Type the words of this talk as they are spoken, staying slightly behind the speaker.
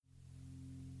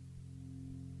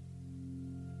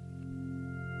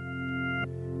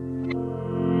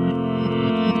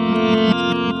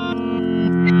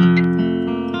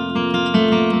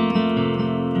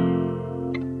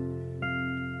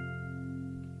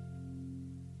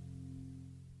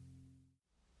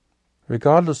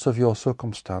Regardless of your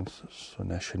circumstances or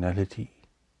nationality,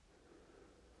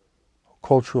 or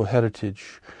cultural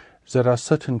heritage, there are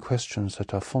certain questions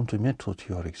that are fundamental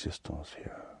to your existence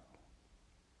here.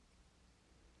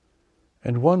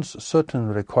 And once certain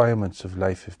requirements of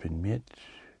life have been met,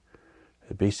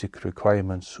 the basic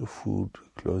requirements of food,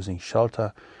 clothing,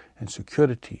 shelter, and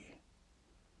security,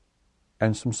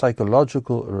 and some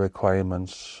psychological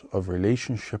requirements of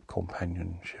relationship,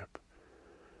 companionship,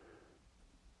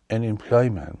 and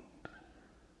employment,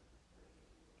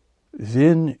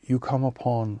 then you come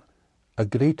upon a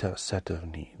greater set of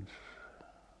needs.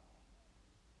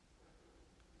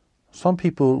 Some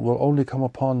people will only come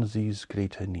upon these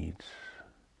greater needs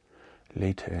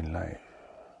later in life,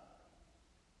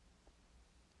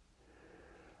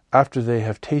 after they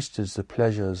have tasted the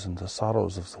pleasures and the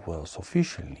sorrows of the world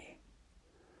sufficiently,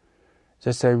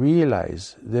 that they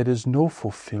realize there is no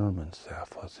fulfillment there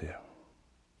for them.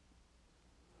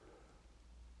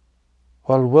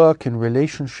 While work and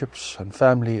relationships and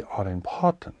family are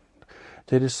important,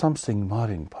 there is something more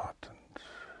important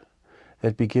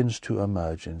that begins to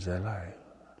emerge in their life.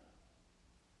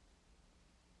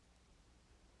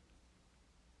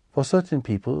 For certain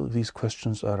people, these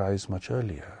questions arise much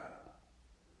earlier,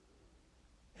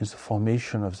 in the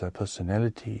formation of their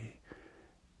personality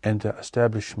and their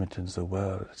establishment in the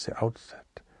world at the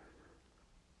outset.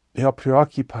 They are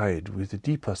preoccupied with a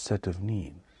deeper set of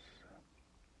needs.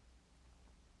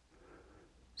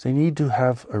 They need to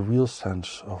have a real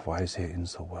sense of why they're in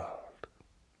the world,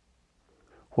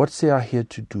 what they are here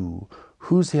to do,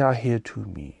 who they are here to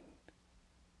meet,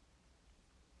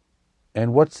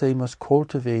 and what they must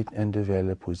cultivate and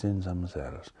develop within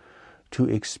themselves to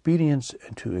experience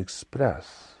and to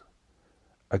express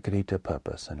a greater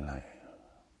purpose in life.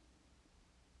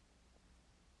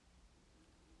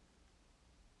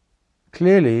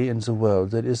 Clearly, in the world,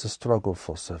 there is a struggle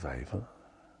for survival.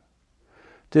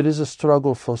 There is a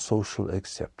struggle for social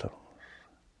acceptance.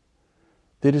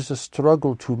 There is a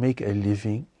struggle to make a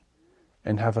living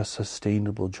and have a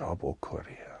sustainable job or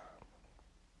career.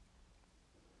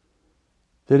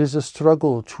 There is a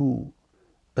struggle to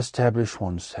establish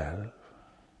oneself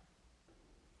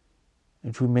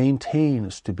and to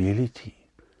maintain stability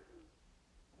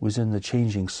within the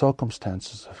changing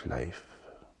circumstances of life.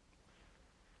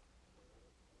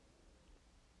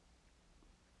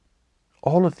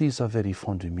 All of these are very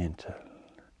fundamental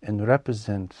and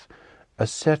represent a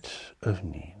set of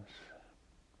needs.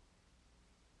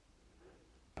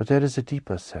 But there is a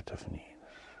deeper set of needs.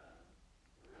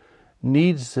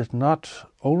 Needs that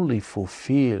not only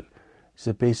fulfill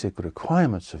the basic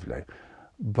requirements of life,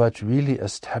 but really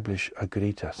establish a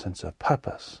greater sense of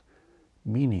purpose,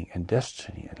 meaning, and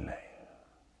destiny in life.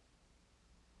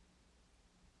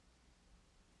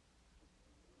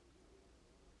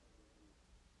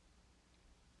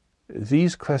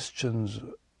 These questions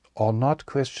are not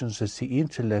questions that the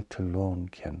intellect alone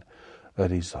can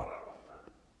resolve.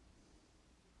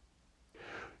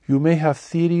 You may have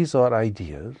theories or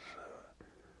ideas,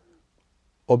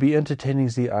 or be entertaining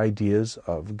the ideas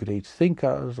of great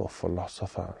thinkers or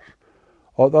philosophers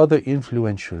or other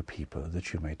influential people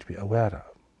that you might be aware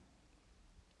of.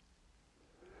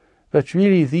 But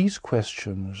really these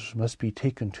questions must be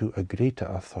taken to a greater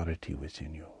authority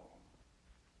within you.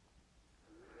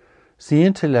 The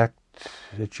intellect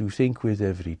that you think with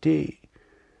every day,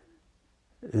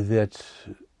 that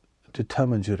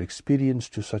determines your experience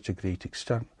to such a great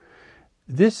extent,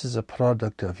 this is a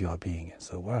product of your being in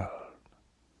the world.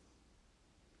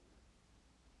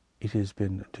 It has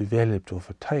been developed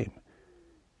over time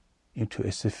into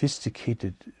a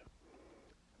sophisticated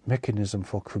mechanism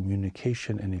for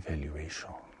communication and evaluation.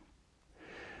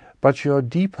 But your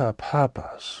deeper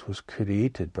purpose was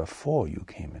created before you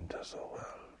came into the world.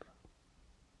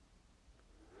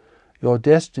 Your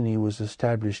destiny was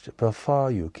established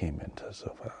before you came into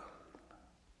the world.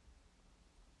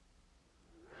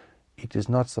 It is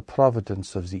not the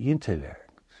providence of the intellect.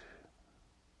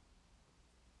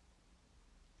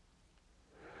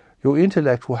 Your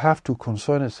intellect will have to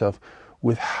concern itself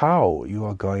with how you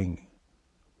are going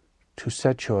to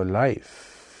set your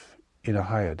life in a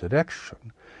higher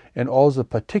direction, and all the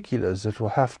particulars that will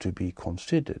have to be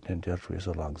considered and dealt with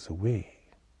along the way.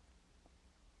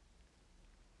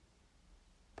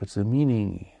 But the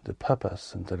meaning, the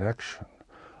purpose and direction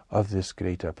of this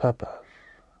greater purpose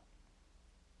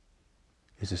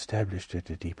is established at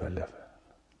a deeper level.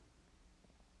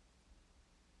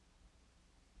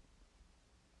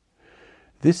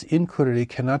 This inquiry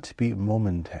cannot be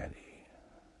momentary.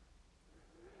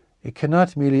 It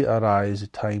cannot merely arise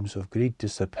at times of great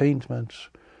disappointment,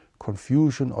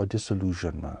 confusion, or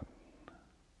disillusionment.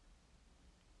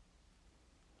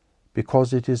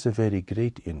 because it is a very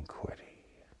great inquiry.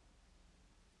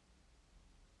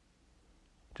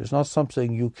 It is not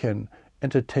something you can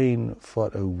entertain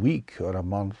for a week or a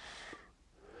month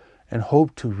and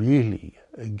hope to really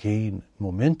gain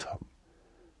momentum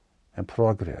and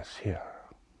progress here.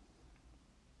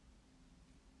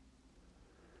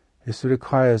 This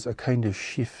requires a kind of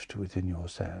shift within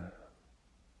yourself,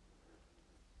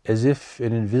 as if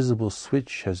an invisible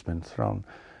switch has been thrown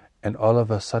and all of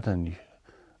a sudden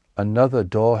another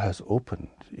door has opened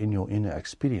in your inner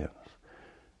experience,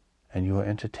 and you are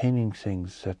entertaining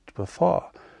things that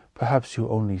before perhaps you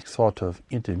only thought of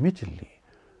intermittently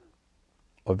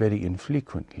or very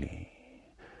infrequently,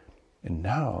 and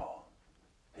now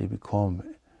they become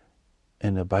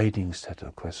an abiding set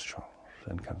of questions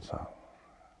and concerns.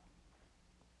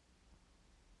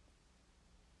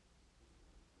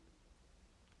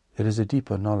 There is a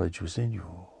deeper knowledge within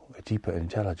you, a deeper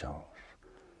intelligence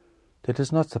that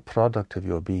is not the product of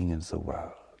your being in the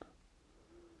world.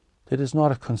 That is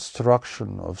not a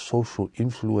construction of social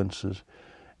influences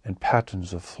and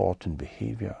patterns of thought and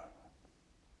behavior.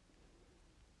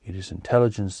 It is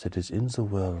intelligence that is in the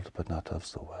world but not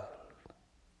of the world.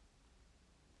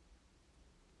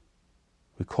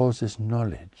 We call this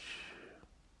knowledge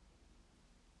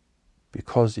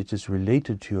because it is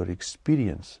related to your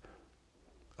experience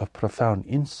of profound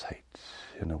insight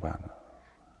and awareness.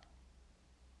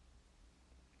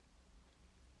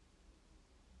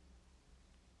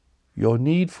 Your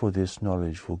need for this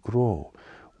knowledge will grow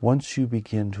once you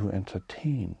begin to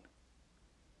entertain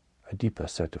a deeper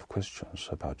set of questions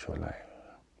about your life.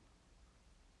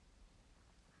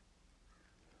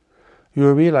 You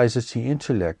will realize that the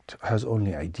intellect has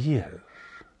only ideas.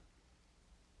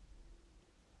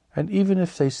 And even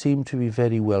if they seem to be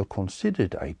very well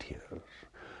considered ideas,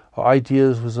 or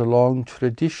ideas with a long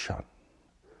tradition,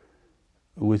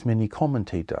 with many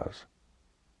commentators,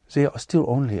 they are still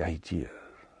only ideas.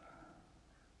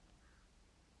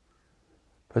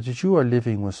 But that you are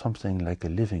living with something like a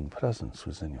living presence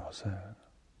within yourself,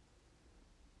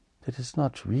 that is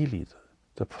not really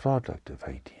the product of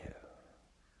ideas.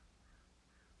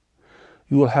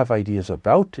 You will have ideas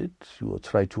about it, you will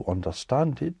try to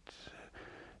understand it,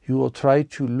 you will try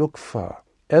to look for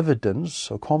evidence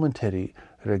or commentary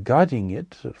regarding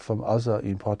it from other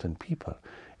important people,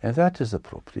 and that is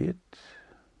appropriate.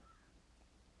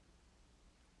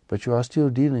 But you are still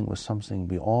dealing with something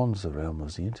beyond the realm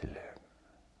of the intellect.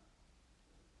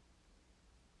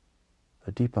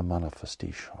 A deeper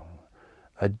manifestation,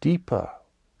 a deeper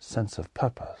sense of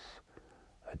purpose,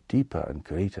 a deeper and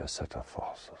greater set of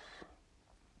forces.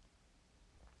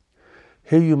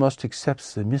 Here you must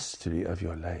accept the mystery of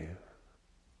your life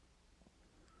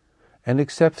and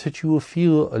accept that you will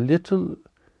feel a little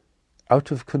out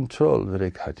of control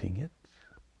regarding it.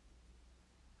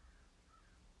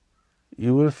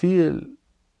 You will feel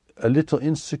a little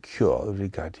insecure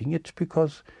regarding it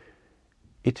because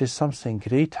it is something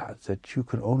greater that you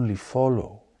can only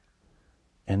follow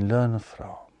and learn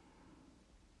from.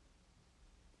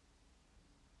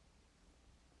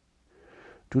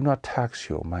 Do not tax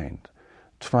your mind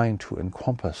trying to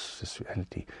encompass this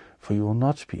reality, for you will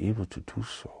not be able to do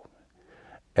so.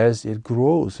 As it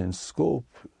grows in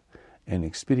scope and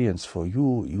experience for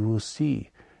you, you will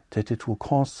see that it will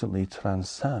constantly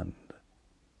transcend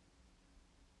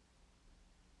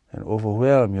and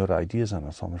overwhelm your ideas and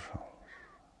assumptions.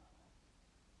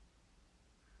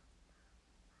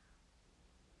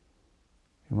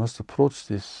 You must approach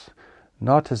this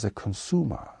not as a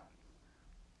consumer,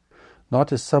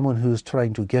 not as someone who is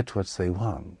trying to get what they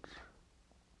want,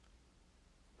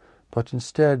 but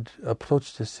instead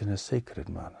approach this in a sacred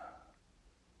manner.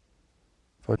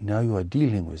 For now you are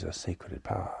dealing with a sacred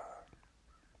power.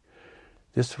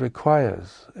 This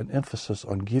requires an emphasis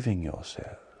on giving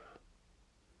yourself,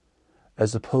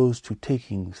 as opposed to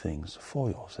taking things for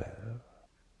yourself.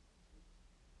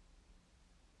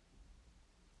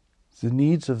 The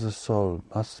needs of the soul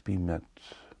must be met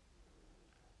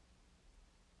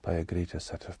by a greater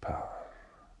set of power.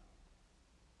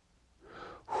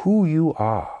 Who you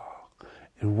are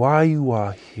and why you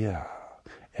are here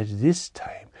at this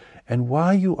time and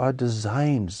why you are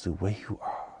designed the way you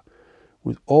are,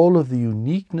 with all of the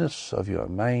uniqueness of your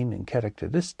mind and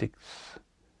characteristics,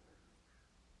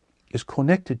 is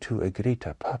connected to a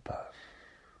greater purpose.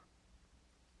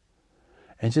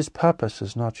 And this purpose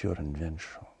is not your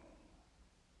invention.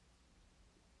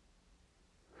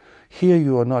 Here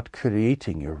you are not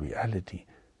creating your reality,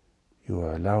 you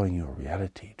are allowing your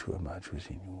reality to emerge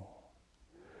within you.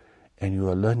 And you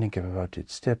are learning about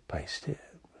it step by step,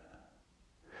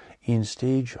 in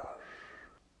stages,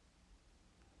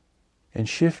 and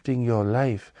shifting your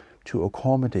life to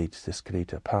accommodate this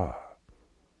greater power,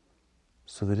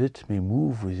 so that it may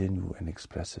move within you and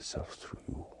express itself through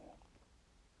you.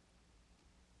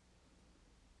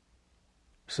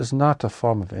 This is not a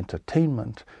form of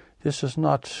entertainment. This is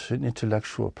not an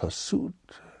intellectual pursuit.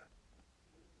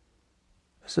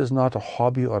 This is not a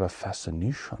hobby or a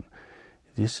fascination.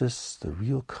 This is the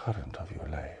real current of your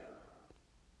life.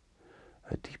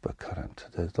 A deeper current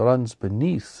that runs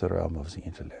beneath the realm of the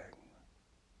intellect.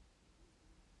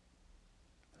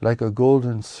 Like a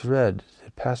golden thread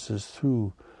that passes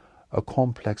through a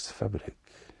complex fabric.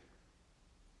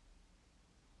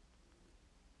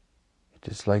 It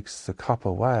is like the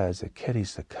copper wire that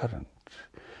carries the current,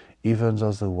 even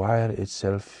though the wire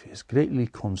itself is greatly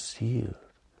concealed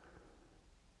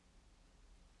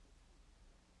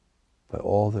by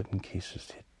all that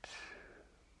encases it.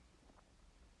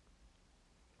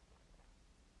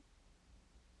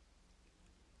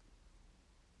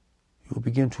 You will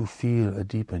begin to feel a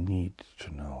deeper need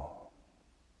to know.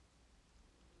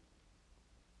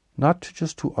 Not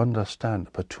just to understand,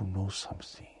 but to know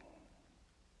something.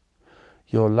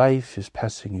 Your life is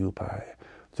passing you by.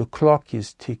 The clock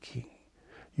is ticking.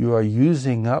 You are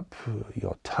using up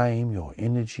your time, your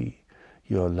energy,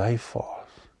 your life force.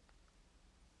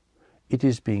 It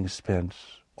is being spent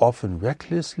often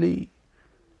recklessly,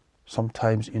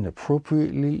 sometimes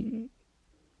inappropriately.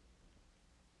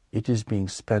 It is being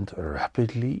spent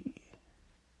rapidly.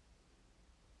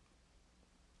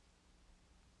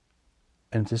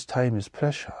 And this time is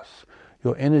precious.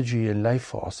 Your energy and life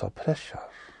force are precious.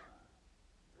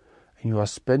 And you are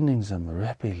spending them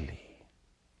rapidly.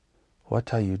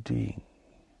 What are you doing?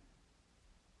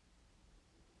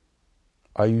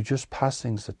 Are you just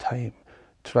passing the time,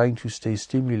 trying to stay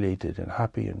stimulated and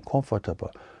happy and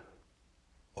comfortable?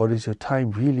 Or is your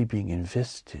time really being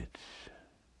invested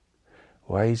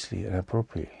wisely and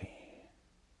appropriately?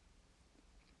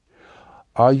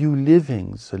 Are you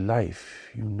living the life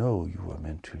you know you were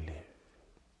meant to live?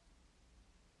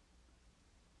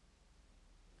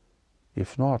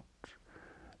 If not,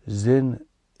 then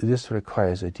this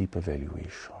requires a deep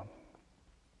evaluation.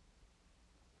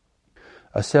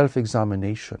 A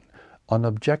self-examination, an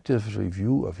objective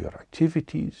review of your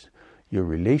activities, your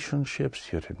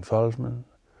relationships, your involvement,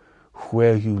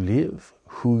 where you live,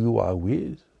 who you are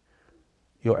with,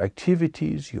 your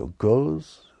activities, your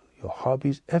goals, your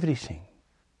hobbies, everything.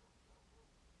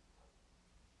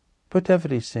 Put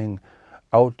everything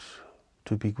out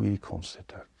to be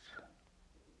reconsidered.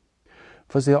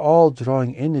 For they are all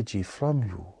drawing energy from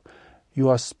you. You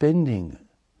are spending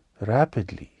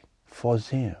rapidly for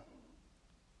them.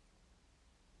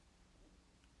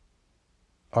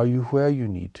 Are you where you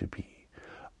need to be?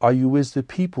 Are you with the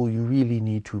people you really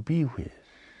need to be with?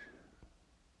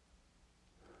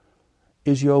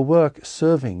 Is your work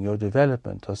serving your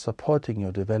development or supporting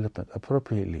your development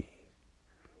appropriately?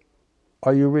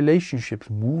 Are your relationships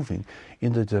moving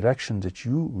in the direction that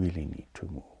you really need to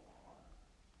move?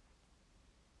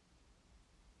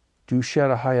 Do you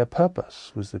share a higher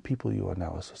purpose with the people you are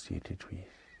now associated with?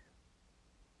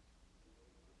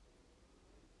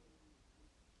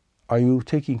 Are you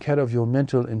taking care of your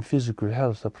mental and physical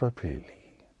health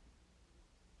appropriately?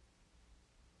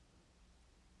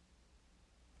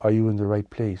 Are you in the right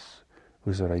place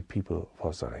with the right people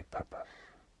for the right purpose?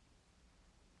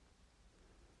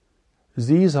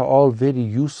 These are all very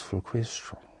useful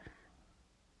questions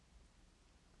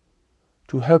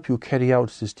to help you carry out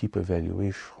this deep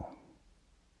evaluation.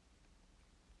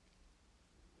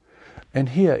 And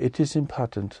here it is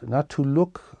important not to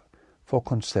look for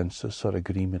consensus or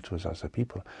agreement with other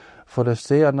people, for if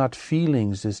they are not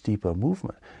feeling this deeper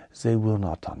movement, they will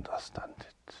not understand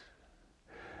it.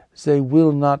 They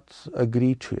will not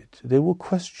agree to it. They will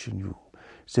question you.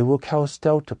 They will cast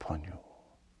doubt upon you.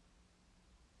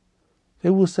 They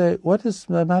will say, what is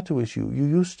the matter with you? You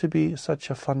used to be such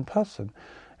a fun person,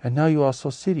 and now you are so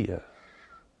serious.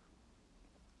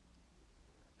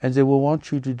 And they will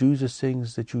want you to do the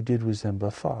things that you did with them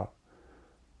before,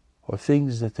 or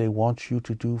things that they want you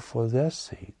to do for their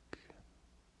sake.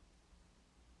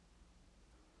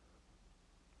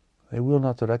 They will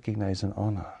not recognize and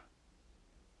honor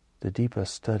the deeper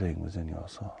stirring within your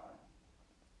soul.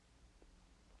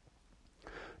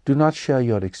 Do not share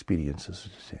your experiences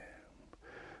with them.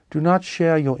 Do not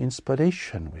share your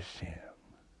inspiration with them.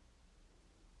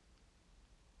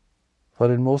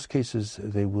 For in most cases,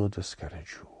 they will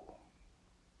discourage you.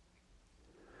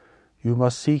 You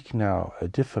must seek now a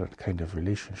different kind of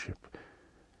relationship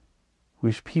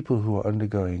with people who are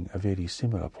undergoing a very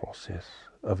similar process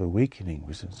of awakening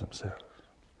within themselves.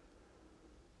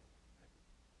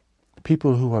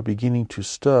 People who are beginning to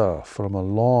stir from a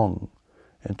long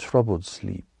and troubled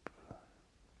sleep.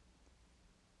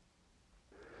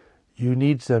 You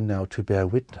need them now to bear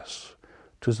witness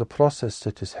to the process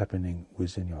that is happening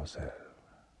within yourself.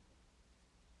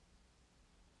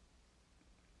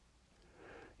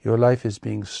 Your life is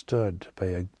being stirred by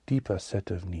a deeper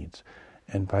set of needs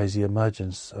and by the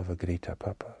emergence of a greater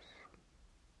purpose.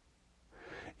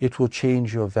 It will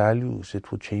change your values, it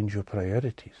will change your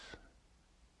priorities.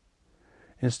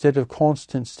 Instead of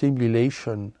constant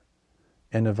stimulation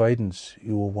and avoidance,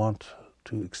 you will want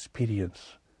to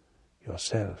experience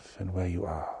yourself and where you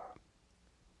are.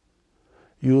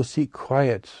 You will seek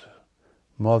quiet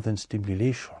more than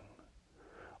stimulation,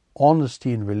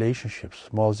 honesty in relationships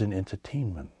more than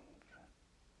entertainment.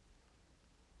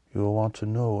 You will want to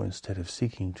know instead of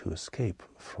seeking to escape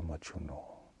from what you know.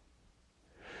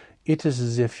 It is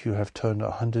as if you have turned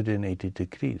 180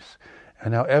 degrees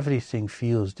and now everything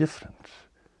feels different,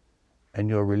 and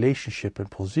your relationship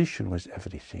and position with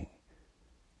everything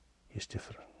is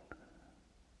different.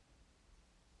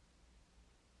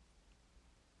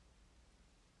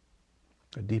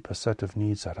 A deeper set of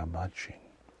needs are emerging,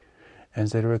 and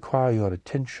they require your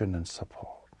attention and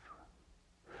support.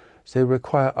 They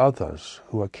require others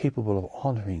who are capable of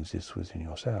honoring this within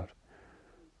yourself,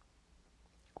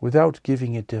 without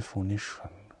giving it definition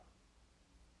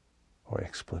or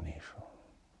explanation.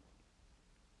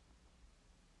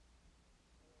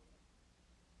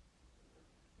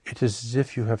 It is as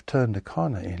if you have turned a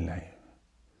corner in life.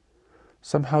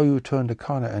 Somehow you turned a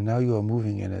corner and now you are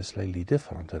moving in a slightly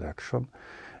different direction.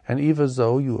 And even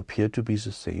though you appear to be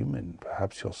the same and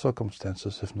perhaps your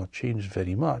circumstances have not changed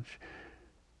very much,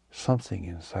 something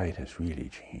inside has really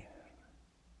changed.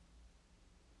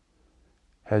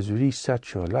 Has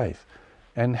reset your life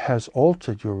and has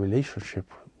altered your relationship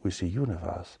with the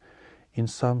universe in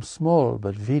some small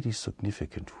but very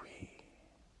significant way.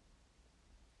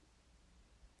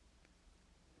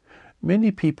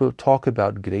 Many people talk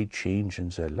about great change in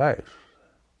their lives,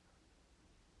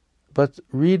 but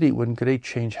really when great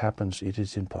change happens, it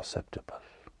is imperceptible.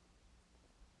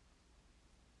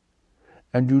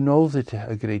 And you know that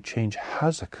a great change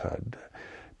has occurred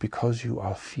because you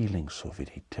are feeling so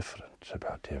very different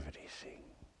about everything.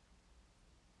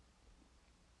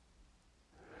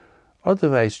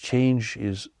 Otherwise, change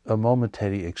is a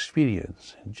momentary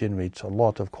experience and generates a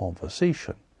lot of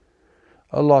conversation,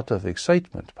 a lot of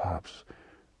excitement perhaps,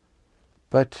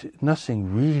 but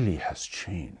nothing really has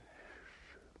changed.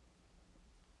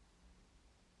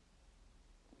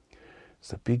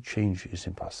 The big change is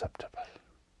imperceptible.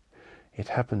 It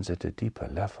happens at a deeper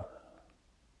level.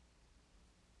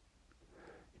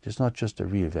 It is not just a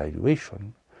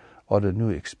re-evaluation or a new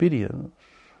experience.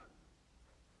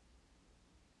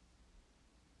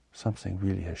 Something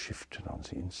really has shifted on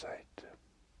the inside,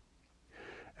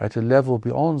 at a level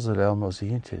beyond the realm of the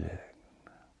intellect.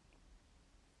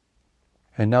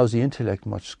 And now the intellect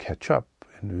must catch up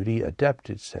and readapt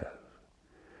itself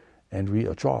and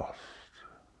readjust.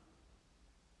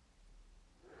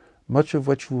 Much of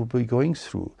what you will be going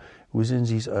through within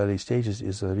these early stages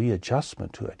is a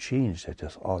readjustment to a change that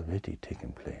has already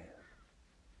taken place.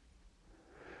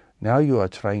 Now you are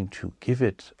trying to give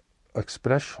it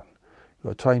expression. You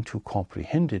are trying to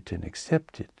comprehend it and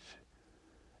accept it.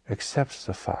 Accept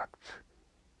the fact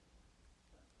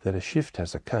that a shift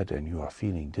has occurred and you are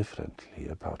feeling differently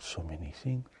about so many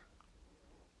things.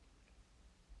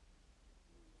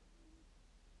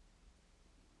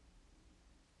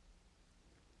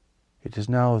 It is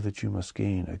now that you must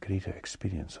gain a greater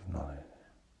experience of knowledge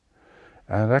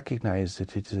and recognize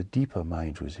that it is a deeper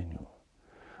mind within you,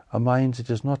 a mind that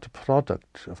is not a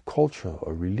product of culture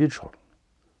or religion.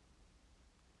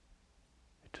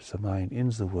 It is a mind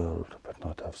in the world but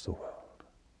not of the world.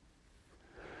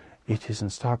 It is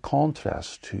in stark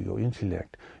contrast to your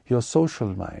intellect, your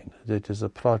social mind, that is a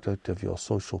product of your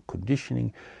social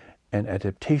conditioning and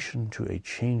adaptation to a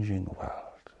changing world.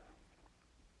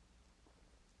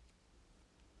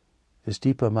 This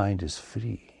deeper mind is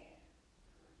free.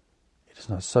 It is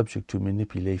not subject to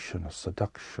manipulation or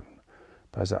seduction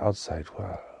by the outside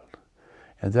world.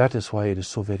 And that is why it is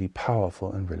so very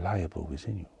powerful and reliable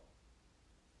within you.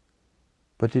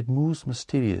 But it moves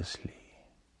mysteriously.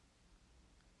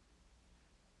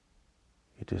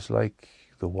 It is like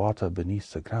the water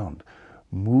beneath the ground,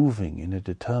 moving in a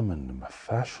determined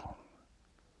fashion,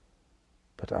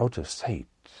 but out of sight.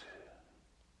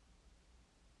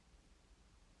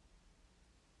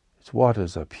 Its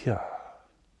waters are pure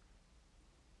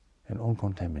and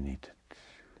uncontaminated.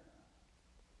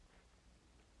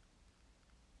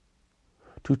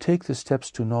 To take the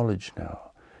steps to knowledge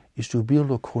now is to build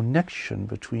a connection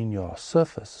between your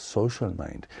surface social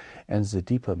mind and the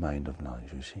deeper mind of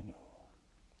knowledge within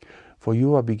you. For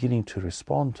you are beginning to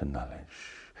respond to knowledge,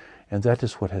 and that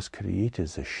is what has created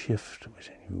the shift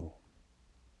within you.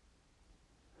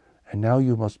 And now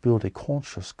you must build a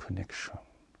conscious connection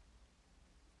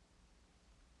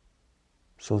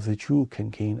so that you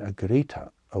can gain a greater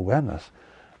awareness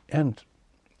and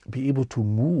be able to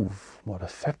move more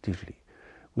effectively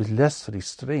with less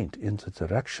restraint in the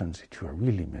directions that you are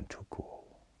really meant to go.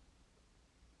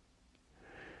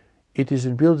 It is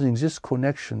in building this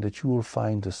connection that you will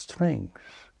find the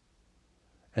strength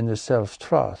and the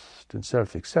self-trust and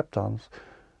self-acceptance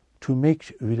to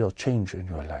make real change in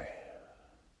your life.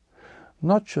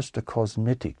 Not just a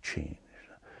cosmetic change,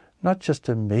 not just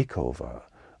a makeover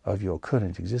of your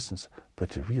current existence,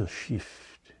 but a real shift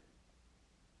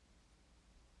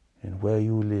in where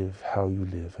you live, how you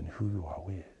live, and who you are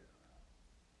with.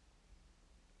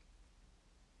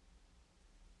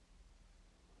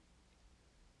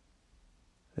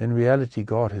 In reality,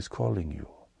 God is calling you,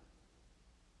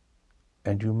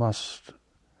 and you must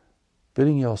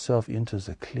bring yourself into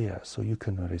the clear so you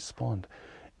can respond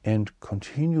and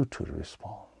continue to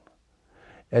respond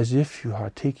as if you are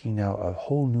taking now a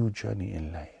whole new journey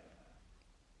in life.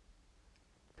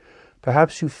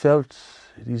 Perhaps you felt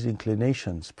these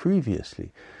inclinations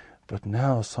previously, but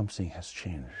now something has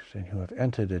changed and you have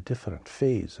entered a different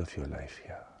phase of your life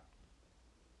here.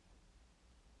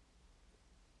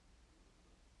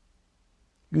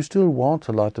 You still want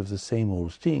a lot of the same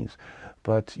old things,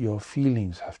 but your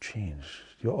feelings have changed.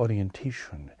 Your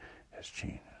orientation has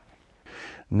changed.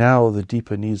 Now the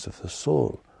deeper needs of the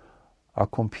soul are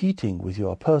competing with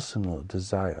your personal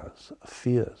desires,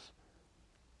 fears,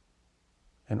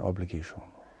 and obligations.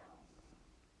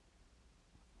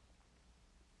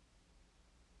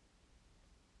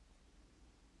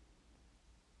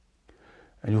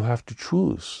 And you have to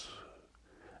choose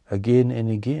again and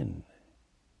again,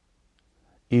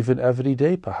 even every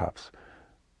day perhaps,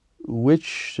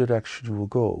 which direction you will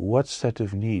go, what set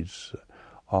of needs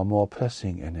are more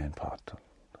pressing and important.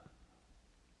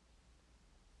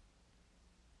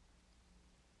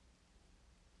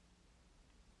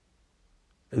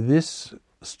 This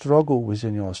struggle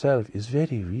within yourself is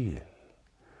very real,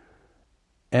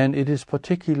 and it is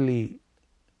particularly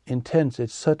intense at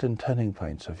certain turning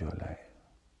points of your life,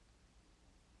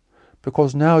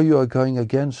 because now you are going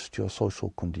against your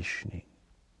social conditioning.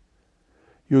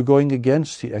 You're going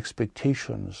against the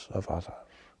expectations of others.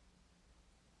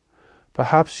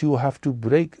 Perhaps you have to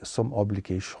break some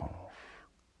obligations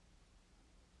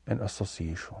and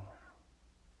associations.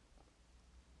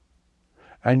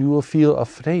 And you will feel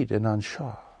afraid and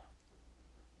unsure.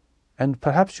 And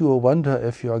perhaps you will wonder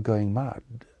if you are going mad.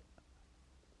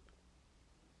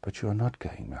 But you are not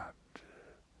going mad.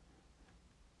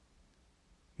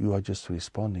 You are just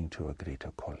responding to a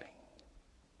greater calling.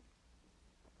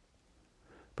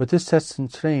 But this sets in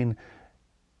train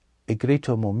a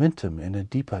greater momentum and a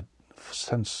deeper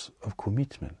sense of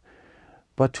commitment,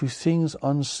 but to things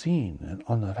unseen and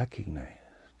unrecognized.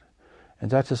 And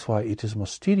that is why it is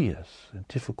mysterious and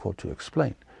difficult to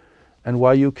explain, and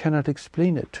why you cannot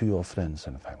explain it to your friends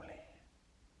and family.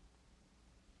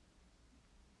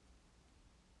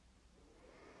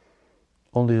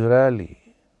 Only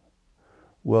rarely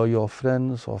will your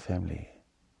friends or family,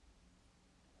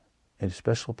 a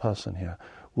special person here,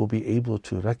 will be able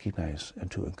to recognize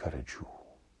and to encourage you.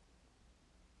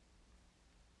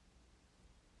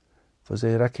 For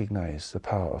they recognize the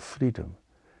power of freedom,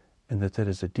 and that there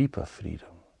is a deeper freedom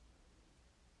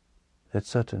that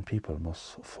certain people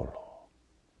must follow.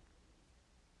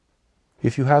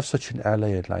 If you have such an ally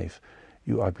in life,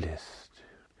 you are blessed.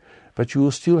 But you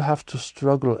will still have to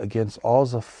struggle against all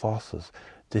the forces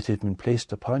that have been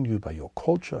placed upon you by your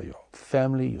culture, your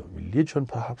family, your religion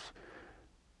perhaps,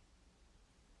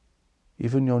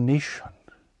 even your nation,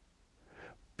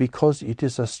 because it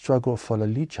is a struggle for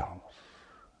allegiance.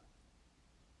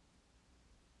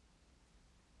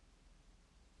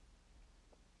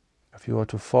 If you are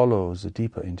to follow the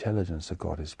deeper intelligence that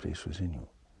God has placed within you,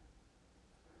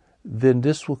 then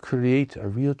this will create a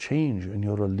real change in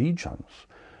your allegiance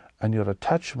and your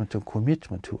attachment and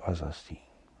commitment to other things.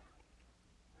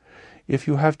 If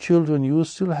you have children, you will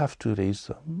still have to raise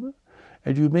them,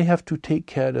 and you may have to take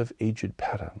care of aged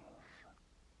parents.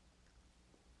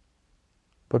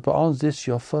 But beyond this,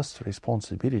 your first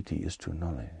responsibility is to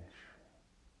knowledge.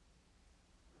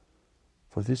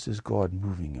 For this is God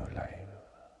moving your life.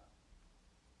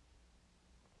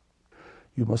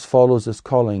 You must follow this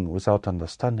calling without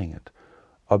understanding it,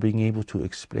 or being able to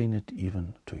explain it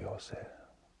even to yourself.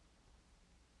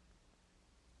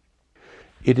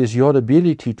 It is your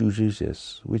ability to do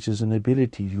this, which is an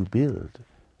ability you build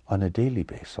on a daily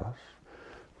basis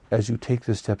as you take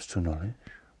the steps to knowledge,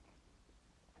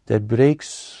 that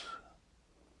breaks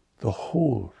the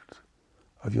hold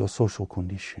of your social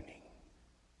conditioning,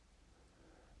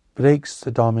 breaks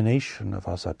the domination of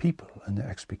other people and their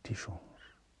expectations,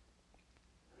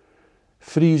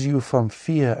 frees you from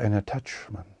fear and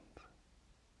attachment,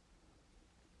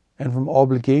 and from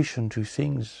obligation to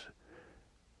things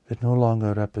that no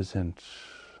longer represent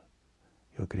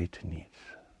your greater needs.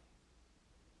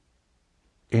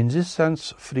 In this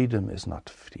sense, freedom is not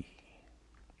free.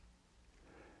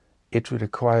 It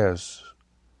requires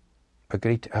a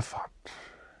great effort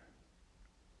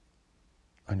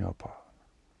on your part,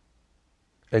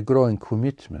 a growing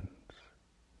commitment,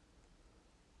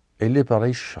 a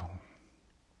liberation.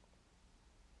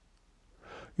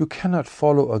 You cannot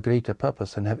follow a greater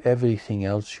purpose and have everything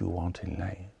else you want in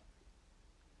life.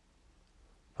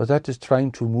 For that is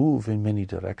trying to move in many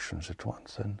directions at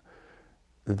once, and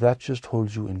that just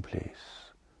holds you in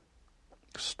place,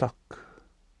 stuck,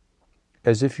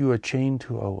 as if you are chained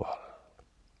to a wall,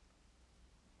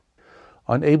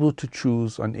 unable to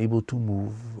choose, unable to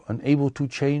move, unable to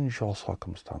change your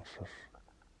circumstances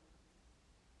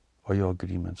or your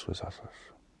agreements with others.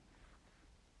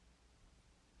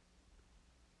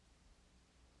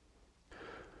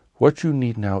 What you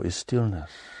need now is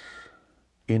stillness,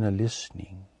 inner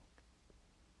listening.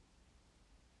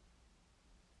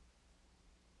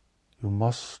 You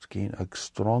must gain a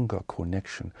stronger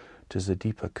connection to the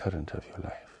deeper current of your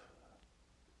life.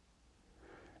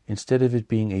 Instead of it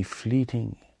being a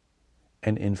fleeting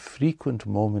and infrequent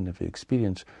moment of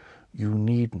experience, you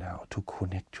need now to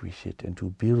connect with it and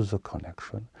to build the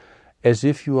connection as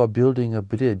if you are building a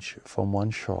bridge from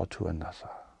one shore to another.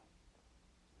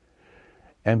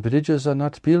 And bridges are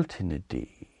not built in a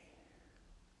day.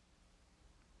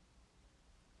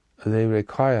 They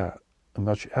require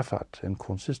much effort and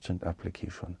consistent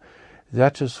application.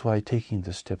 That is why taking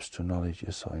the steps to knowledge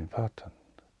is so important.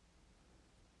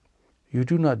 You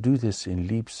do not do this in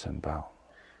leaps and bounds,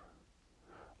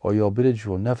 or your bridge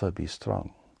will never be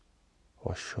strong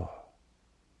or sure.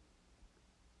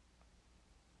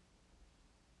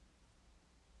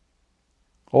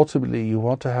 Ultimately, you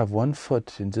want to have one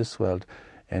foot in this world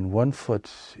and one foot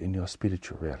in your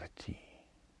spiritual reality,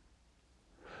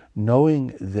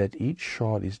 knowing that each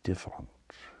shore is different,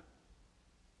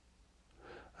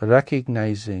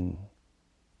 recognizing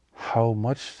how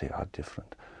much they are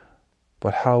different,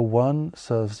 but how one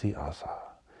serves the other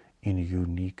in a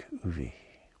unique way.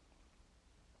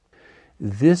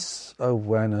 This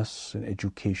awareness and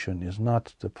education is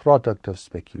not the product of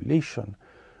speculation,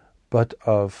 but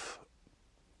of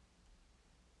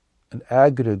an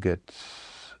aggregate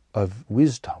of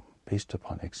wisdom based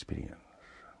upon experience.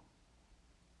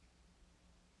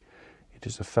 It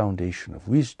is a foundation of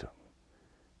wisdom.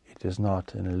 It is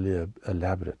not an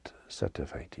elaborate set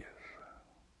of ideas.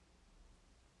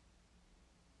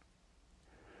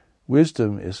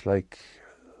 Wisdom is like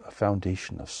a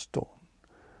foundation of stone.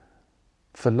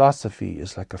 Philosophy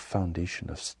is like a foundation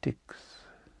of sticks.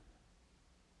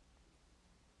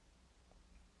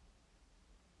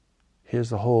 Here's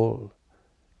the whole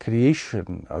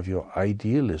creation of your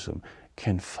idealism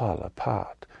can fall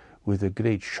apart with a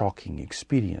great shocking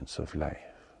experience of life,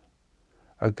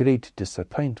 a great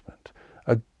disappointment,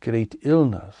 a great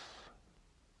illness.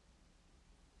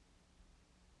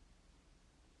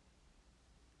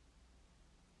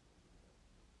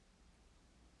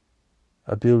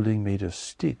 A building made of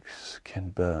sticks can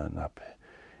burn up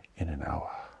in an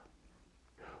hour,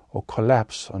 or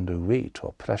collapse under weight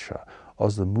or pressure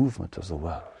or the movement of the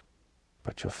world.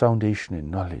 But your foundation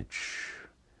in knowledge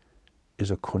is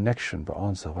a connection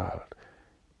beyond the world.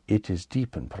 It is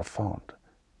deep and profound.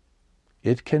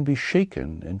 It can be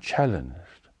shaken and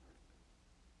challenged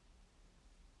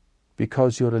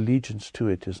because your allegiance to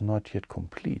it is not yet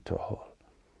complete or whole.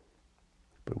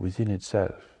 But within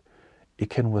itself, it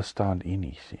can withstand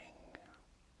anything.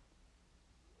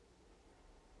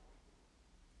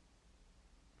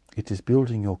 It is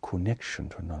building your connection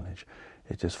to knowledge.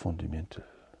 It is fundamental.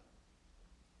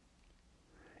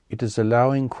 It is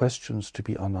allowing questions to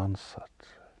be unanswered.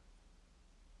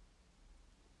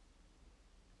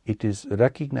 It is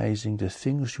recognizing the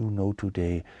things you know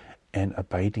today and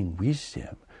abiding with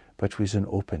them, but with an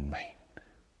open mind.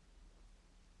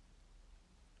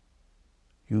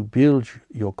 You build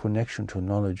your connection to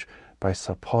knowledge by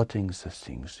supporting the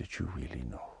things that you really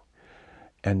know,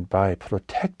 and by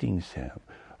protecting them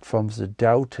from the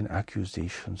doubt and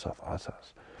accusations of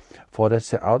others. For at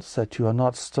the outset you are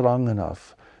not strong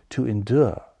enough to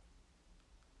endure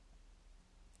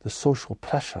the social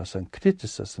pressures and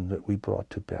criticism that we brought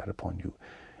to bear upon you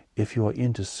if you are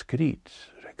indiscreet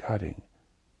regarding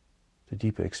the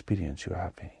deeper experience you're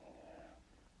having.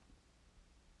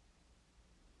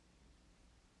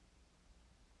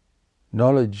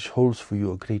 Knowledge holds for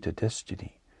you a greater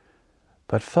destiny,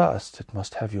 but first it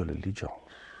must have your allegiance.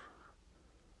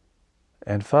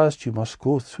 And first you must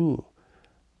go through,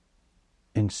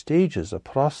 in stages, a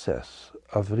process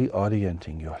of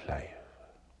reorienting your life,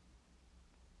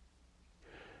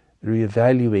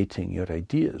 reevaluating your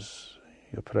ideas,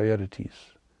 your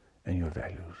priorities, and your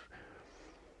values.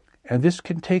 And this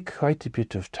can take quite a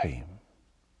bit of time.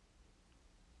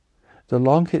 The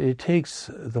longer it takes,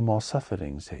 the more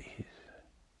sufferings there is.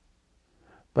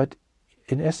 But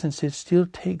in essence, it still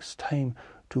takes time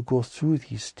to go through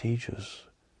these stages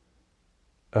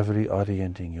of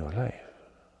reorienting your life.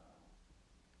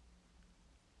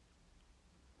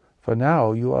 For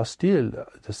now, you are still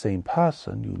the same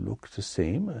person. You look the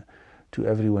same to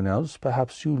everyone else.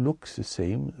 Perhaps you look the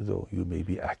same, though you may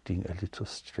be acting a little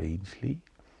strangely.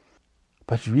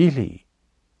 But really,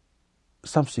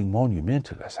 something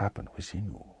monumental has happened within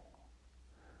you.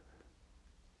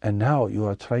 And now you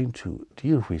are trying to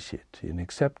deal with it and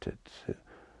accept it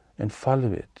and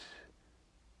follow it.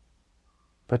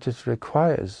 But it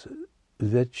requires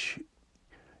that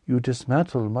you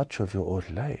dismantle much of your old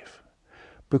life,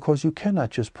 because you cannot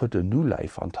just put a new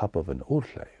life on top of an old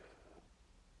life.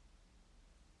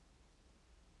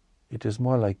 It is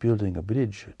more like building a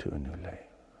bridge to a new life.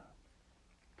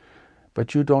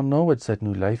 But you don't know what that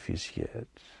new life is yet.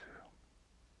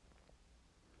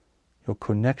 Your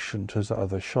connection to the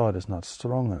other shore is not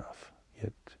strong enough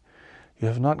yet. You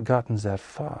have not gotten that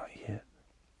far yet.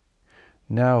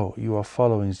 Now you are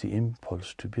following the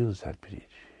impulse to build that bridge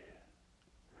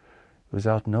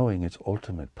without knowing its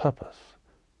ultimate purpose,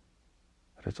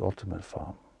 its ultimate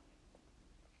form.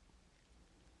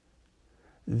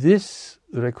 This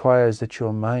requires that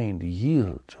your mind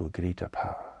yield to a greater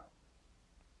power.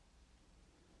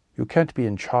 You can't be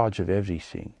in charge of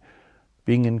everything,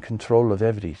 being in control of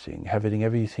everything, having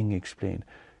everything explained,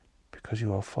 because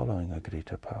you are following a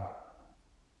greater power.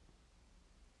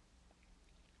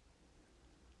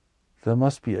 There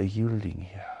must be a yielding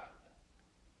here.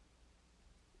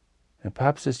 And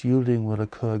perhaps this yielding will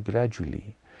occur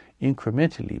gradually,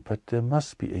 incrementally, but there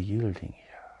must be a yielding here.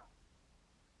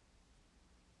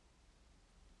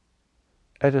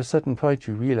 At a certain point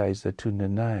you realize that to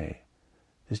deny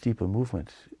this deeper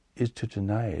movement is to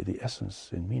deny the essence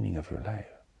and meaning of your life.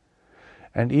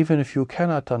 And even if you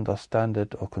cannot understand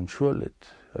it or control it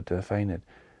or define it,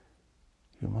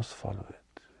 you must follow it.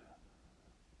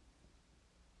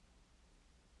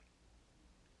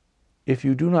 If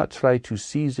you do not try to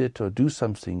seize it or do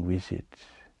something with it,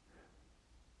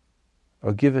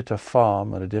 or give it a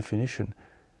form or a definition,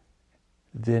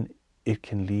 then it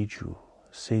can lead you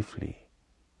safely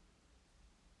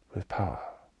with power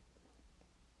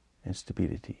and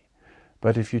stability.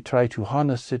 But if you try to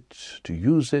harness it, to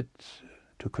use it,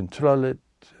 to control it,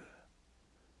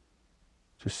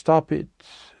 to stop it,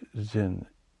 then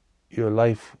your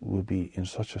life will be in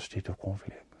such a state of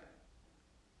conflict.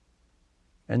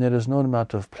 And there is no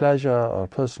amount of pleasure or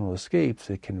personal escapes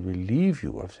that can relieve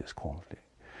you of this conflict.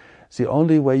 The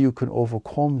only way you can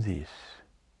overcome this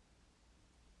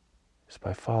is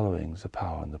by following the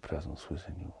power and the presence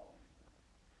within you.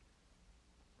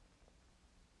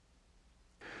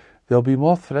 There will be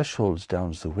more thresholds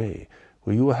down the way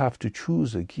where you will have to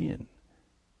choose again,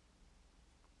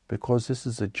 because this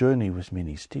is a journey with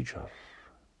many stages.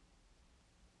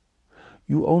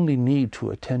 You only need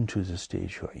to attend to the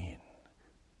stage you are in.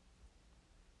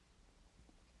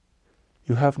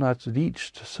 You have not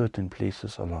reached certain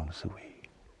places along the way.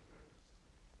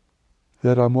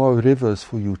 There are more rivers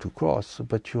for you to cross,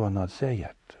 but you are not there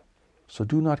yet. So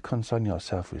do not concern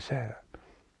yourself with that.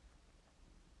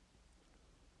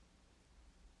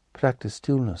 Practice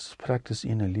stillness, practice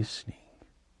inner listening.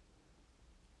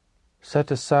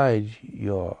 Set aside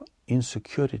your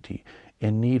insecurity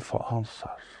and need for answers.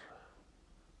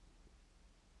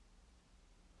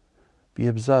 Be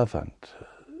observant,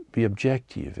 be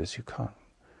objective as you can.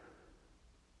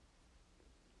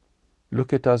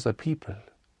 Look at other people,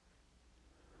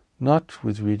 not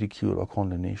with ridicule or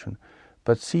condemnation,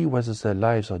 but see whether their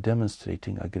lives are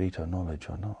demonstrating a greater knowledge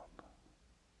or not.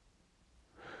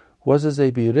 Whether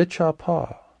they be rich or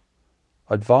poor,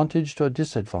 advantaged or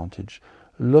disadvantaged,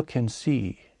 look and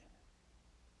see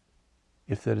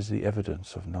if there is the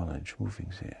evidence of knowledge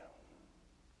moving there.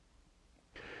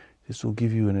 This will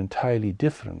give you an entirely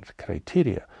different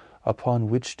criteria upon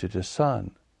which to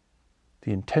discern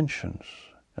the intentions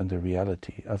and the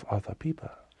reality of other people.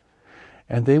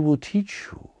 And they will teach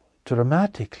you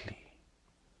dramatically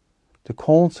the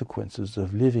consequences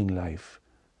of living life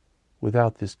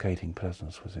without this guiding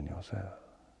presence within yourself.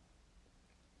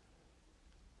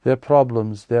 Their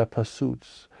problems, their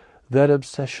pursuits, their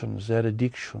obsessions, their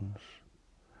addictions,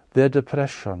 their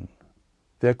depression,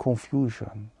 their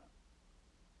confusion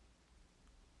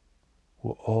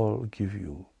will all give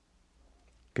you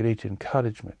great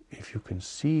encouragement if you can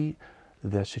see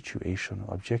their situation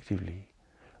objectively,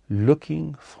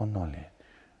 looking for knowledge.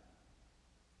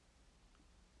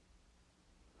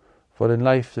 For in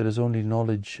life there is only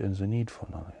knowledge and the need for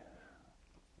knowledge.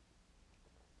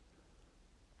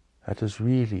 That is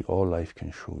really all life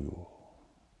can show you.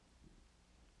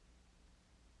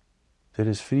 There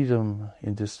is freedom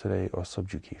in disarray or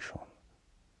subjugation.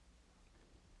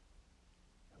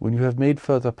 When you have made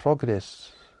further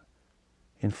progress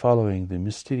in following the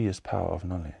mysterious power of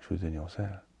knowledge within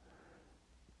yourself,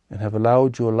 and have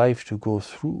allowed your life to go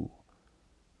through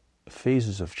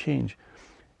phases of change,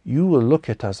 you will look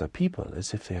at other people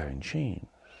as if they are in chains.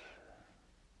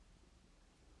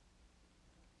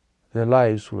 Their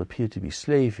lives will appear to be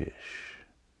slavish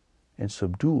and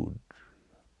subdued,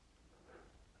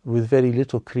 with very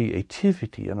little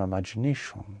creativity and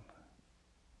imagination.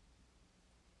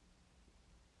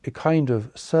 A kind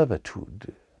of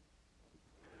servitude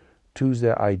to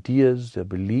their ideas, their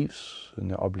beliefs, and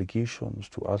their obligations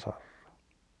to others.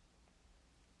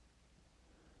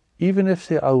 Even if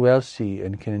they are wealthy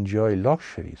and can enjoy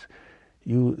luxuries,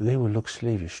 they will look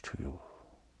slavish to you,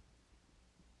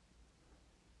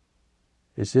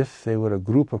 as if they were a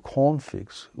group of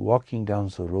convicts walking down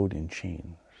the road in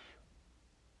chains.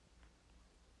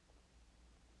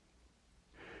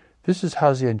 This is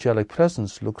how the angelic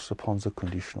presence looks upon the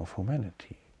condition of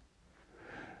humanity.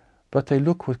 But they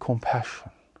look with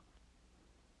compassion,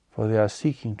 for they are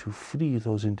seeking to free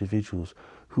those individuals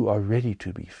who are ready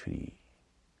to be free,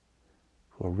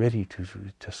 who are ready to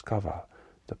discover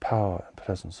the power and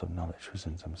presence of knowledge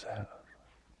within themselves.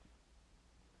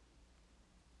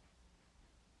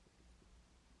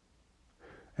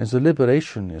 And the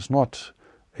liberation is not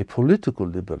a political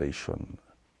liberation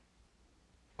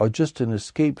or just an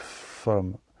escape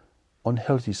from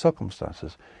unhealthy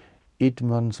circumstances. It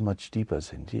runs much deeper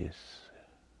than this.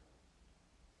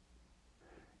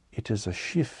 It is a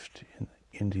shift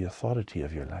in the authority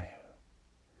of your life.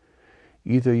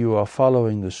 Either you are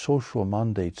following the social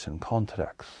mandates and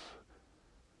contracts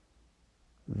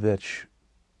that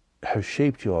have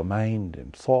shaped your mind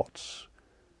and thoughts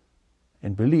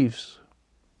and beliefs,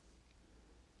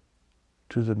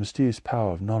 to the mysterious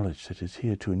power of knowledge that is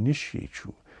here to initiate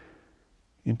you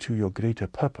into your greater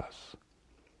purpose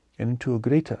and into a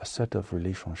greater set of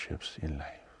relationships in life.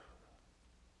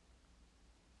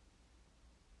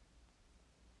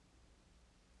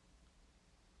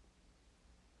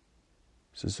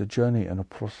 This is a journey and a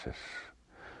process.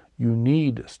 You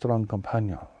need strong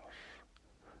companions.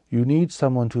 You need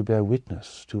someone to bear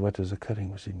witness to what is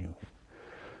occurring within you.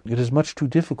 It is much too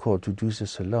difficult to do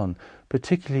this alone,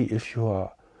 particularly if you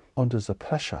are under the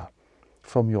pressure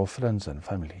from your friends and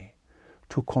family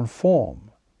to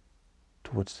conform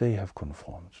to what they have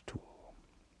conformed to.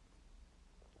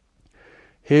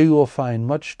 Here you will find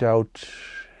much doubt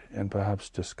and perhaps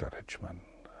discouragement.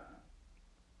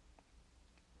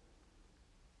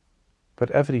 But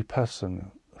every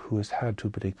person who has had to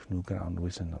break new ground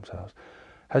within themselves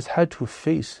has had to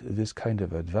face this kind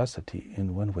of adversity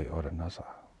in one way or another.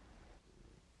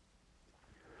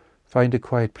 Find a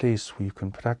quiet place where you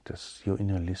can practice your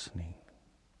inner listening.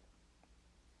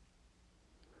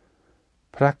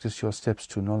 Practice your steps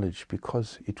to knowledge,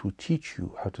 because it will teach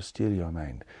you how to steer your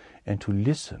mind and to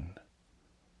listen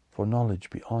for knowledge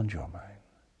beyond your mind,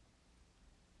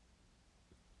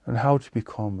 and how to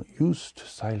become used to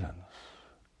silence.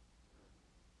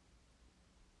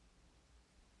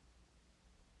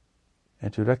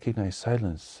 And to recognize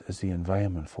silence as the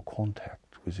environment for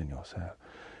contact within yourself,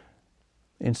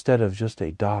 instead of just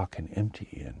a dark and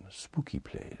empty and spooky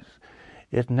place.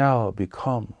 It now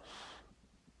becomes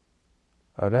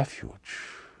a refuge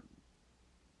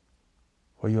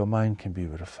where your mind can be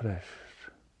refreshed,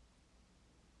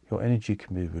 your energy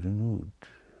can be renewed,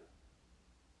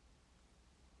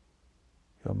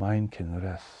 your mind can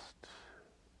rest.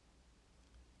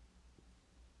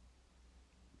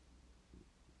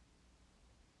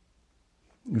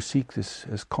 You seek this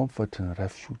as comfort and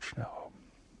refuge now,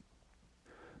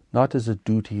 not as a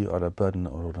duty or a burden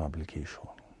or an obligation.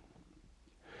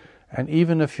 And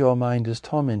even if your mind is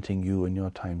tormenting you in your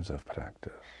times of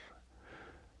practice,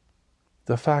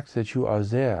 the fact that you are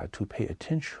there to pay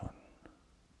attention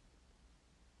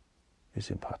is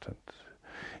important.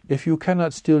 If you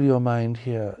cannot still your mind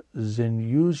here, then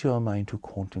use your mind to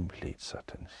contemplate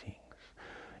certain things,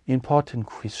 important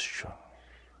questions.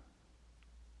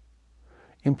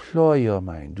 Employ your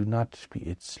mind, do not be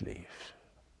its slave.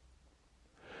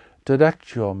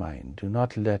 Direct your mind, do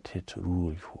not let it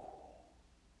rule you.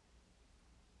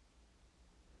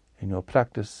 In your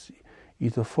practice,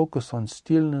 either focus on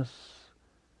stillness,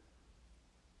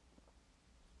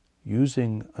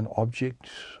 using an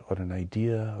object or an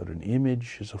idea or an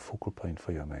image as a focal point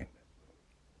for your mind,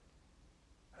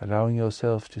 allowing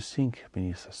yourself to sink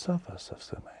beneath the surface of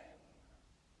the mind.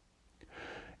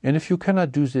 And if you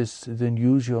cannot do this, then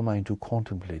use your mind to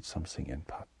contemplate something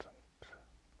important.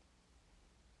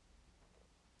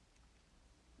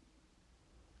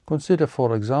 Consider,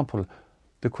 for example,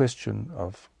 the question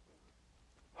of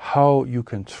how you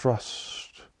can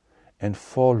trust and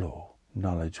follow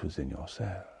knowledge within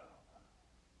yourself.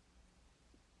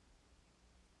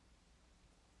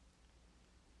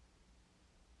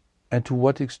 And to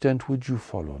what extent would you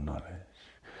follow knowledge?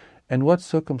 And what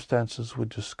circumstances would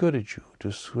discourage you,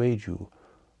 dissuade you,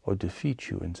 or defeat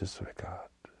you in this regard?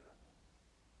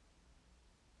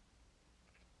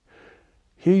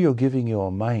 Here you're giving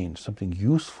your mind something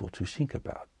useful to think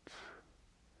about.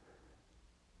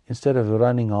 Instead of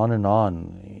running on and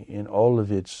on in all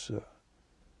of its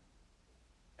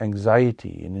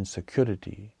anxiety and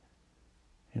insecurity,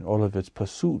 in all of its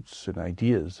pursuits and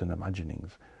ideas and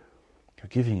imaginings, you're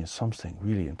giving it something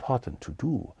really important to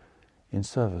do in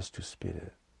service to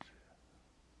spirit,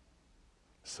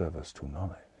 service to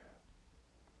knowledge.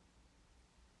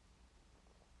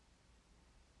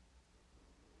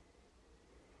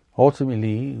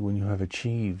 Ultimately, when you have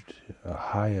achieved a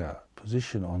higher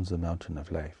position on the mountain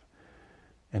of life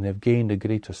and have gained a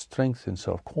greater strength and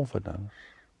self-confidence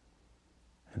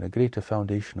and a greater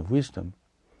foundation of wisdom,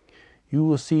 you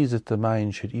will see that the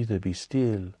mind should either be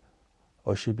still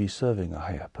or should be serving a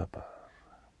higher purpose.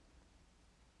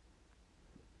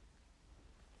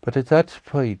 But at that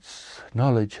point,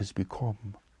 knowledge has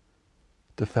become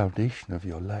the foundation of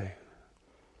your life.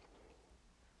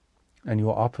 And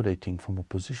you are operating from a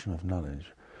position of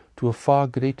knowledge to a far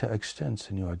greater extent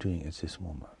than you are doing at this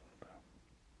moment.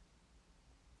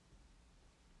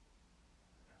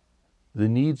 The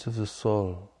needs of the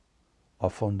soul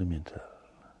are fundamental.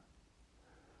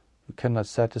 You cannot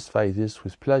satisfy this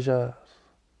with pleasures,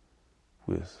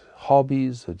 with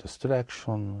hobbies or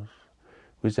distractions,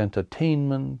 with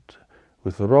entertainment,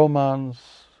 with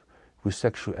romance, with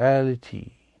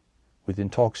sexuality, with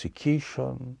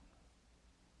intoxication.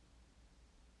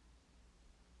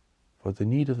 For the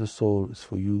need of the soul is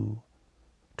for you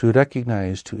to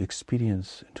recognize, to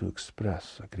experience, and to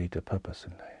express a greater purpose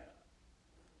in life,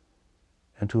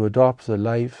 and to adopt the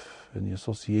life and the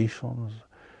associations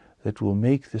that will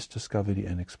make this discovery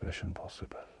and expression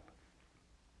possible.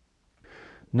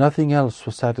 Nothing else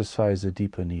will satisfy the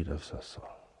deeper need of the soul.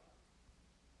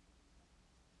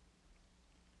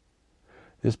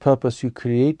 This purpose you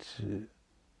create,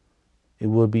 it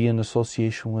will be in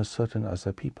association with certain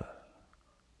other people.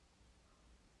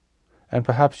 And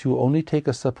perhaps you only take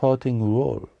a supporting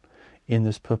role in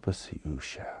this purpose you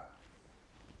share.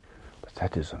 But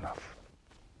that is enough.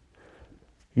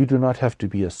 You do not have to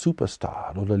be a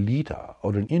superstar or a leader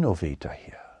or an innovator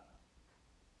here.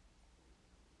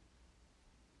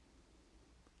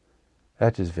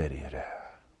 That is very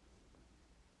rare.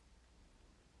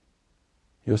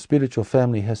 Your spiritual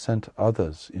family has sent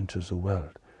others into the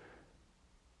world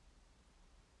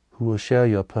who will share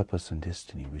your purpose and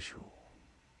destiny with you.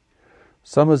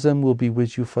 Some of them will be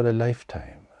with you for a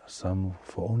lifetime, some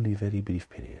for only very brief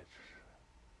periods.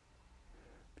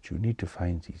 But you need to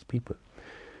find these people.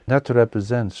 That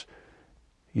represents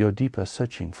your deeper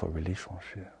searching for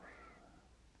relationships.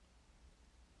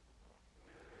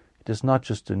 It is not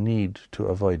just a need to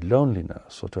avoid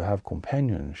loneliness or to have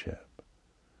companionship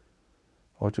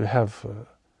or to have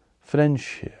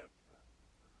friendship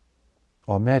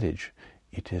or marriage.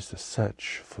 It is the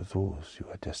search for those you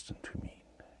are destined to meet.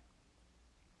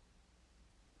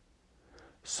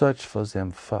 Search for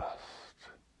them first.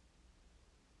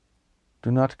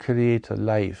 Do not create a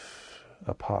life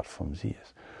apart from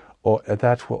these, or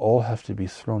that will all have to be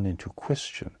thrown into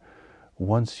question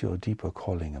once your deeper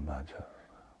calling emerges.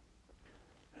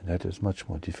 And that is much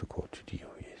more difficult to deal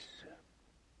with.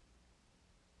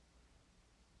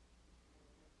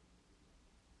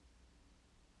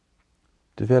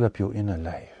 Develop your inner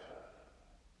life.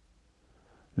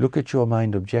 Look at your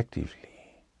mind objectively.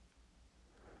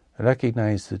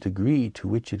 Recognize the degree to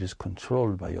which it is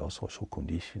controlled by your social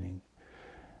conditioning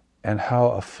and how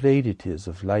afraid it is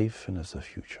of life and of the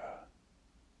future.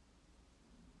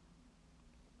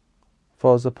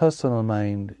 For the personal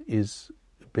mind is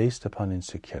based upon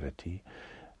insecurity.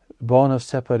 Born of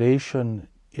separation,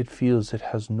 it feels it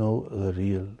has no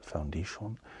real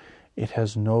foundation. It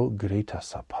has no greater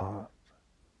support.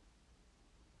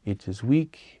 It is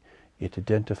weak, it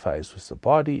identifies with the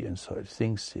body, and so it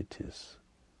thinks it is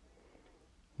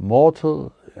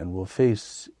mortal and will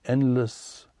face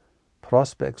endless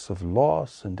prospects of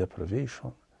loss and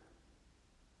deprivation.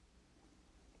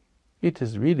 It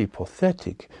is really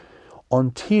pathetic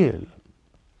until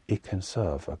it can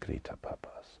serve a greater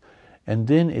purpose. And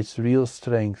then its real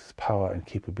strength, power, and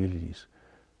capabilities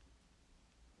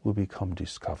will become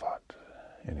discovered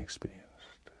and experienced.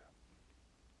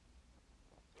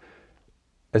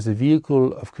 As a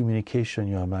vehicle of communication,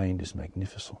 your mind is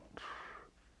magnificent.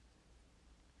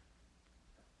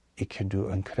 It can do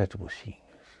incredible things.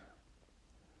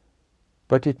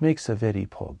 But it makes a very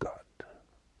poor God.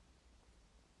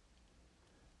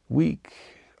 Weak,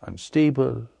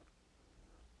 unstable,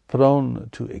 prone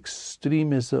to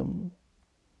extremism,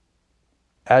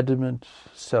 adamant,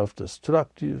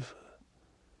 self-destructive,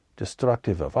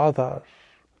 destructive of others,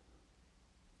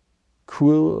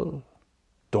 cruel,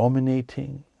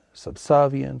 dominating,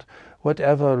 subservient,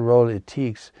 whatever role it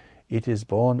takes, it is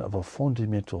born of a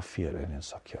fundamental fear and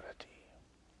insecurity.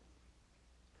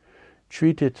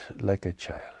 Treat it like a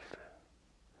child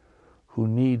who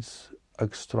needs a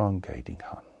strong guiding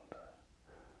hand,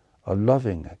 a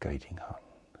loving guiding hand.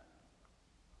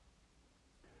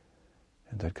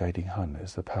 And that guiding hand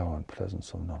is the power and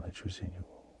presence of knowledge within you.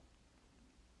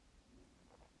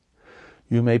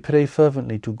 You may pray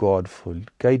fervently to God for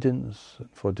guidance and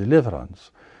for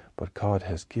deliverance, but God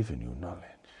has given you knowledge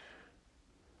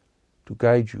to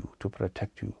guide you, to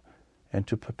protect you, and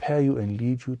to prepare you and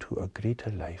lead you to a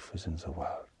greater life within the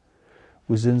world,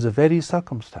 within the very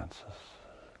circumstances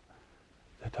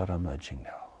that are emerging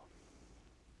now.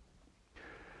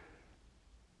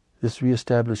 This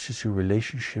reestablishes your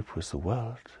relationship with the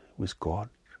world, with God,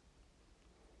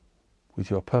 with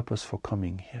your purpose for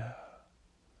coming here.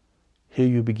 Here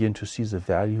you begin to see the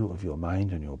value of your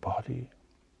mind and your body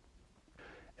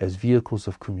as vehicles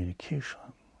of communication.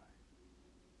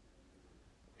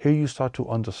 Here you start to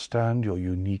understand your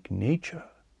unique nature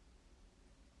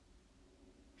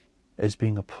as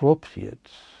being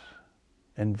appropriate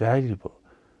and valuable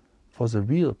for the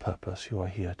real purpose you are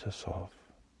here to solve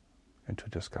and to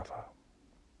discover.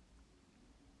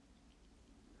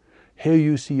 Here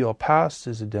you see your past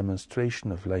as a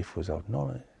demonstration of life without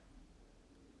knowledge.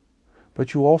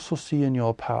 But you also see in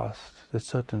your past that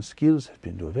certain skills have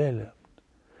been developed,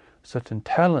 certain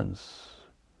talents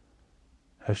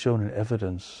have shown an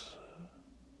evidence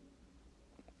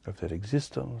of their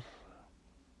existence.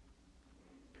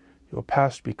 Your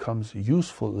past becomes a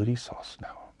useful resource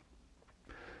now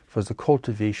for the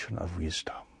cultivation of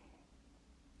wisdom.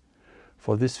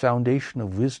 For this foundation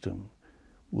of wisdom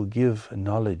will give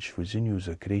knowledge within you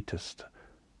the greatest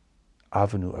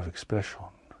avenue of expression.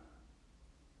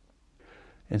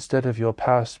 Instead of your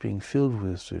past being filled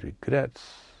with regrets,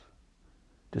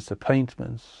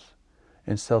 disappointments,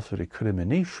 and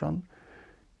self-recrimination,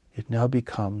 it now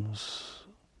becomes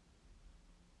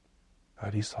a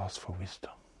resource for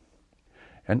wisdom.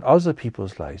 And other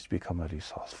people's lives become a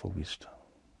resource for wisdom.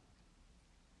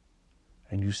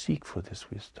 And you seek for this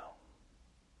wisdom.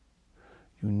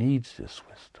 You need this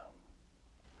wisdom.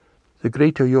 The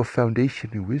greater your foundation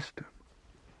in wisdom,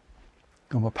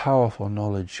 the more powerful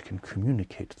knowledge can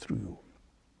communicate through you,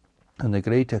 and the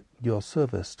greater your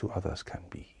service to others can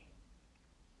be.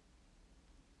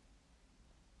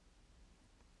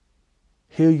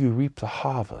 Here you reap the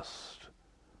harvest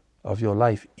of your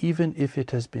life, even if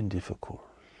it has been difficult.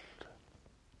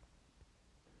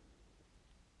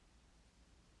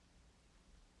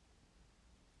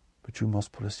 But you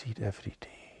must proceed every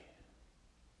day.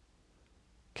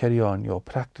 Carry on your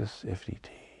practice every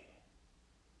day.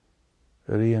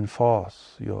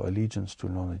 Reinforce your allegiance to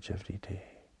knowledge every day.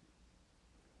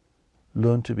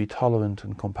 Learn to be tolerant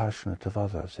and compassionate of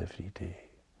others every day.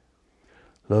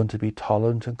 Learn to be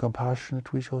tolerant and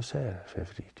compassionate with yourself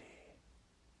every day.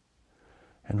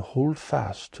 And hold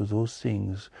fast to those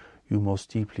things you most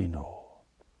deeply know.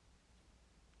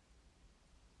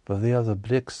 For they are the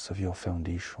bricks of your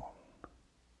foundation.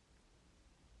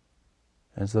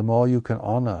 And the more you can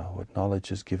honor what knowledge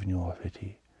has given you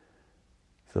already,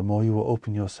 the more you will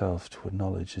open yourself to what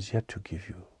knowledge is yet to give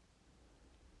you,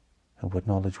 and what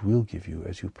knowledge will give you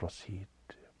as you proceed.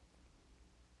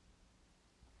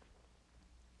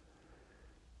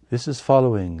 This is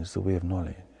following the way of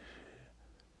knowledge,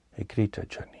 a greater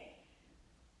journey.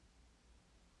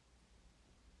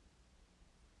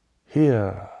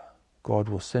 Here, God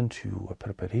will send to you a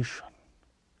preparation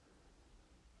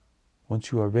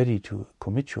once you are ready to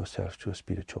commit yourself to a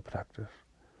spiritual practice,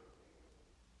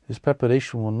 this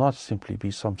preparation will not simply be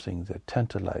something that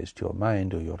tantalizes your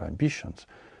mind or your ambitions,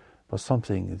 but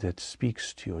something that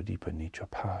speaks to your deeper nature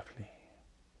powerfully.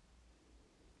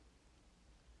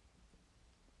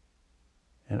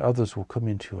 And others will come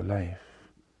into your life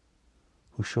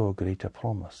who show a greater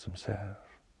promise themselves.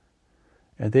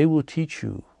 And they will teach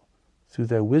you through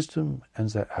their wisdom and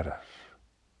their errors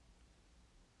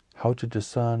how to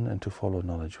discern and to follow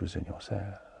knowledge within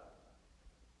yourself.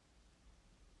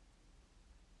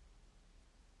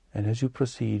 And as you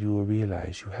proceed, you will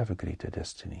realize you have a greater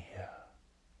destiny here.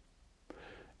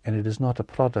 And it is not a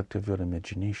product of your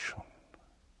imagination.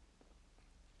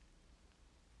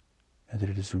 And that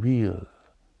it is real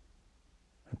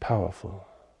and powerful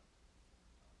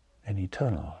and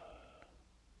eternal.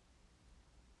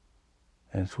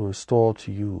 And it will restore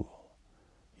to you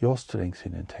your strength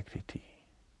and integrity,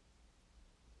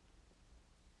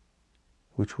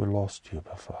 which were lost to you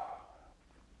before.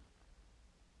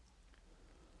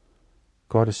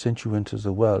 God has sent you into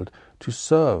the world to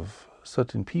serve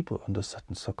certain people under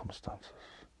certain circumstances,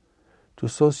 to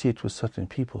associate with certain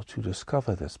people to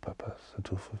discover this purpose and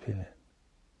to fulfill it.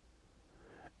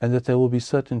 And that there will be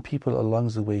certain people along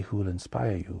the way who will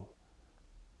inspire you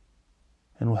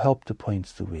and will help to point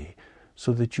the way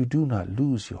so that you do not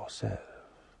lose yourself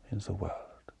in the world,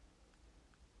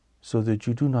 so that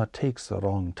you do not take the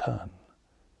wrong turn,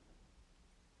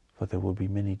 for there will be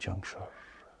many junctures.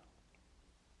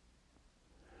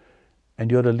 And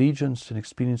your allegiance and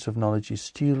experience of knowledge is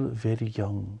still very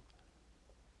young.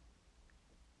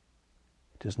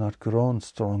 It has not grown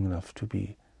strong enough to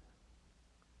be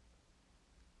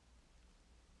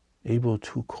able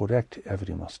to correct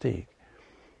every mistake.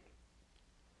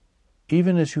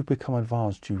 Even as you become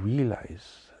advanced, you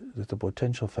realize that the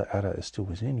potential for error is still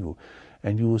within you,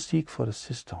 and you will seek for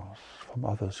assistance from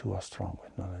others who are strong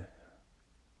with knowledge.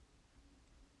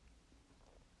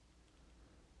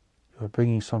 You are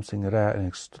bringing something rare and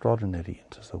extraordinary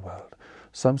into the world,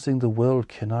 something the world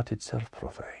cannot itself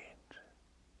provide.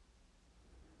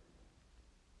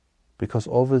 Because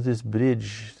over this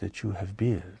bridge that you have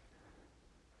built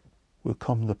will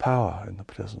come the power and the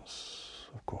presence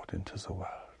of God into the world.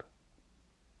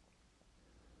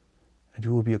 And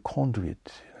you will be a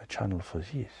conduit, a channel for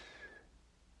this.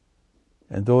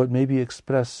 And though it may be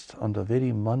expressed under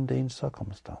very mundane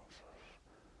circumstances,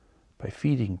 by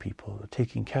feeding people,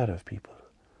 taking care of people,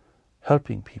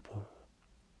 helping people,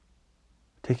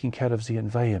 taking care of the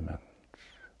environment,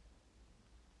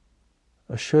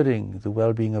 assuring the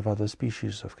well-being of other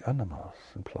species of animals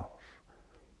and plants.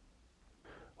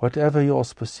 Whatever your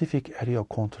specific area of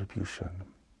contribution,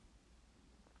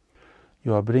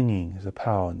 you are bringing the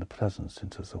power and the presence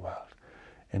into the world,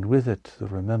 and with it the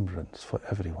remembrance for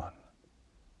everyone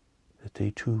that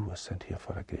they too were sent here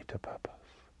for a greater purpose,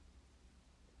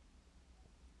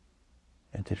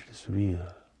 and that it is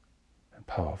real and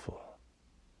powerful,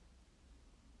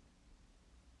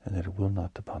 and that it will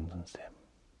not abandon them.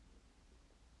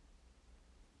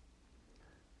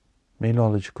 May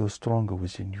knowledge grow stronger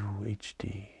within you each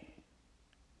day.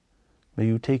 May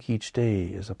you take each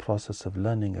day as a process of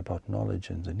learning about knowledge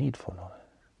and the need for knowledge.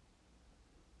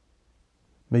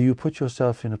 May you put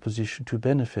yourself in a position to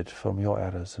benefit from your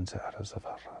errors and the errors of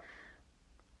others,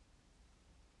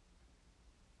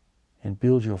 and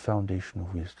build your foundation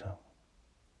of wisdom,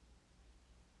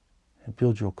 and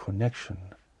build your connection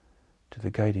to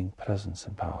the guiding presence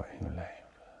and power in your life.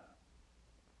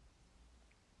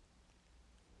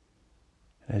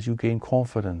 And as you gain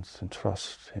confidence and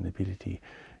trust and ability,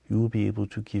 you will be able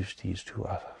to give these to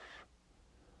others,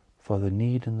 for the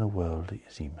need in the world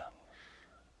is immense.